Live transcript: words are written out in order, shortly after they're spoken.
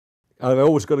I've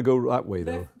always got to go that way,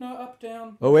 though. Left, no, up,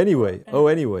 down. Oh, anyway. Oh,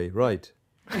 anyway. Right.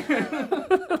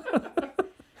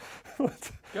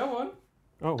 What? Go on.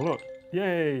 Oh, look.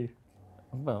 Yay.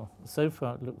 Well, so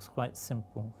far it looks quite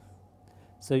simple.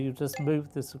 So you just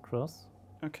move this across.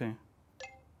 Okay.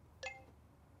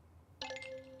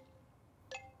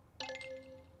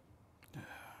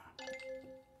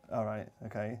 All right.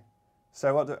 Okay.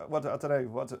 So I don't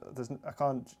know. I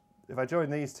can't. If I join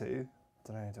these two,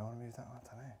 I don't know. Do I want to move that one? I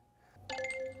don't know.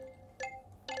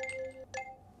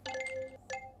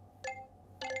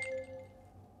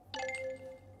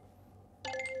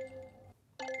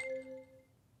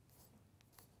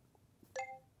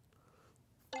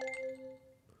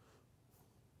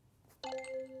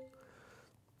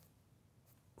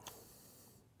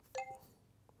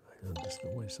 I'm just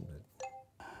away something.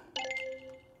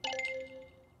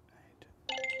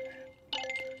 32.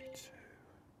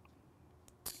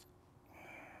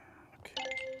 Okay.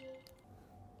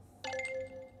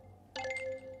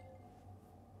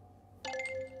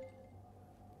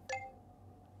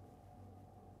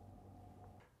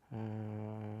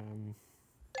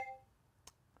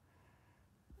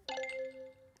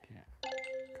 Yeah.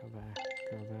 Go there.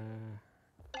 Go there.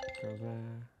 Go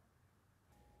there.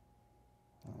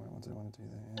 Oh, wait, what do I want to do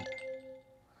there?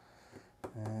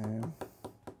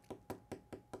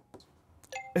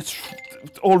 It's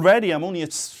already, I'm only a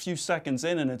few seconds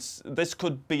in, and this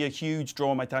could be a huge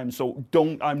draw on my time, so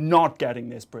I'm not getting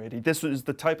this, Brady. This is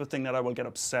the type of thing that I will get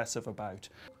obsessive about.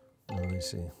 Oh, I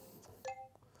see.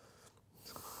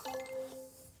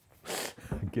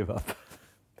 Give up.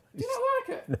 Do you not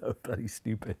like it? No, bloody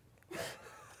stupid. I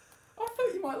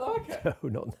thought you might like it. No,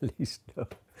 not in the least, no.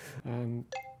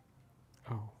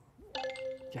 Oh.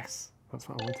 Yes. That's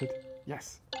what I wanted.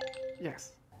 Yes.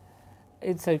 Yes.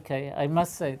 It's okay. I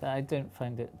must say that I don't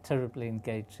find it terribly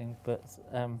engaging, but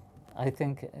I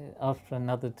think after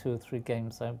another 2 or 3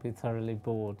 games I'd be thoroughly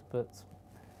bored, but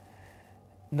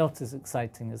not as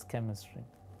exciting as chemistry.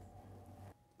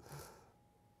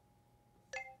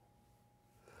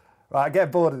 Right, I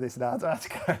get bored of this now. I don't have to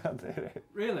carry on doing it.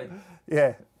 Really?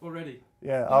 Yeah. Already?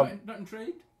 Yeah. Not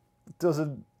intrigued?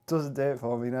 Doesn't do it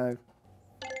for me, no.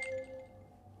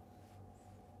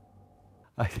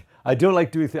 I don't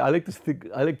like doing things. I like to think.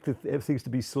 I like things to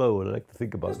be slow, and I like to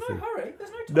think about There's no things. hurry. There's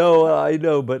no time. No, I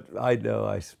know, but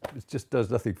it just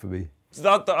does nothing for me. So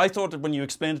that I thought that when you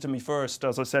explained it to me first,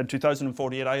 as I said,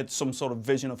 2048, I had some sort of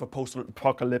vision of a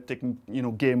post-apocalyptic,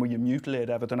 game where you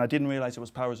mutilate everything. I didn't realise it was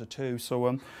Powers of Two.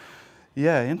 So,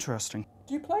 yeah, interesting.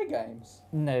 Do you play games?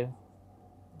 No.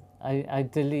 I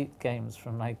delete games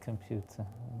from my computer.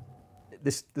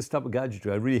 This type of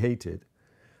gadgetry, I really hate it.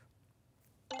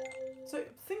 So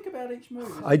think about each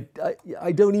move. I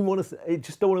don't even want to. I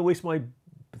just don't want to waste my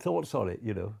thoughts on it.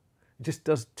 It just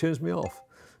turns me off.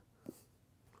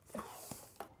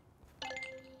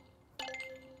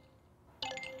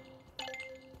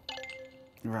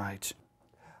 Right.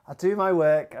 I do my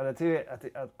work, and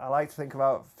I like to think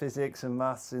about physics and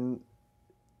maths, and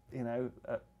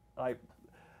like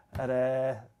at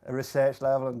a research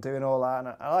level and doing all that. And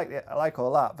I like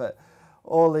all that, but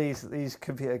all these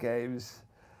computer games,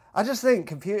 I just think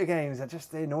computer games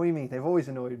they annoy me. They've always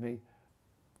annoyed me.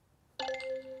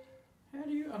 How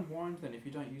do you unwind then if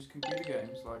you don't use computer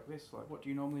games like this? Like, what do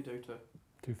you normally do to?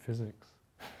 Do physics.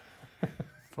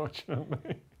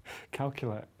 Fortunately,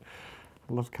 calculate.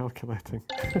 I love calculating.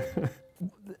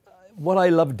 What I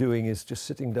love doing is just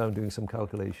sitting down doing some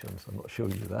calculations. I'm not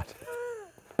showing you that.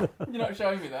 You're not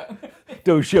showing me that.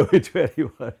 Don't show it to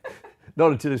anyone.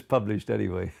 Not until it's published,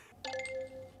 anyway.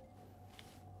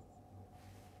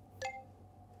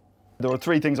 There were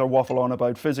 3 things I waffle on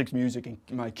about: physics, music, and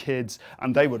my kids,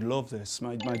 and they would love this.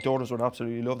 My daughters would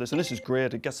absolutely love this, and this is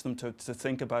great. It gets them to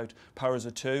think about Powers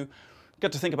of Two.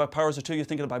 Get to think about Powers of Two, you're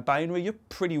thinking about binary, you're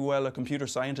pretty well a computer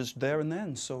scientist there and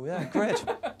then, so yeah, great.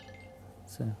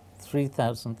 So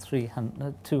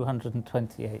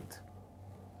 3,228.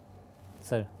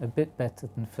 So a bit better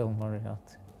than Phil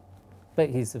Moriarty, but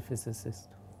he's a physicist.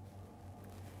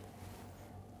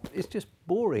 It's just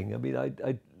boring. I mean,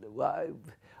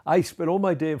 I spend all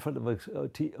my day in front of a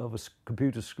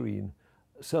computer screen,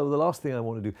 so the last thing I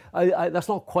want to do, that's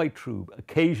not quite true.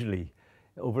 Occasionally,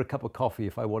 over a cup of coffee,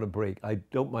 if I want a break, I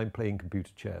don't mind playing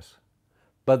computer chess.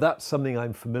 But that's something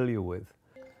I'm familiar with.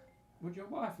 Would your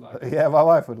wife like it? Yeah, my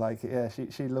wife would like it. Yeah,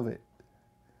 she'd love it.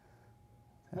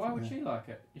 Why would she like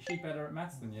it? Is she better at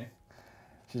maths than you?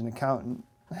 She's an accountant.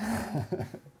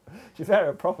 She's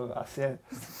better at proper maths, yeah.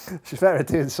 She's better at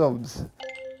doing sums.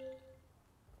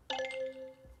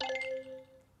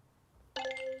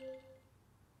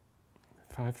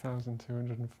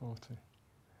 $5,240.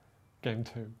 Game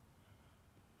 2.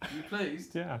 You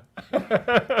pleased? Yeah.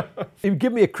 If you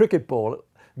give me a cricket ball,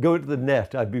 go into the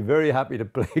net, I'd be very happy to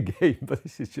play a game, but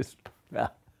this is just...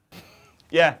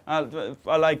 Yeah, I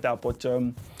like that, but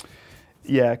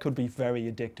yeah, it could be very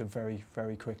addictive very,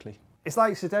 very quickly. It's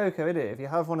like Sudoku, isn't it? If you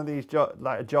have one of these,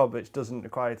 like a job which doesn't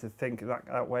require you to think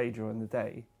that way during the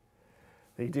day,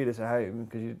 then you do this at home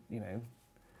because you know,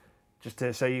 just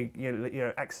to so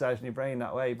you're exercising your brain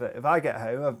that way. But if I get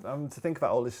home, I'm to think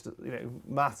about all this, you know,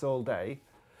 maths all day.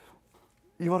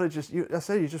 You want to just, I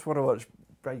say you just want to watch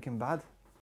Breaking Bad.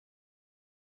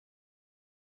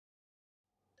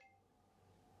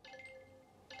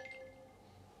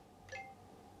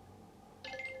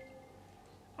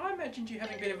 I imagined you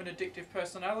having a bit of an addictive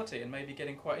personality and maybe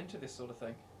getting quite into this sort of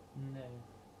thing. No.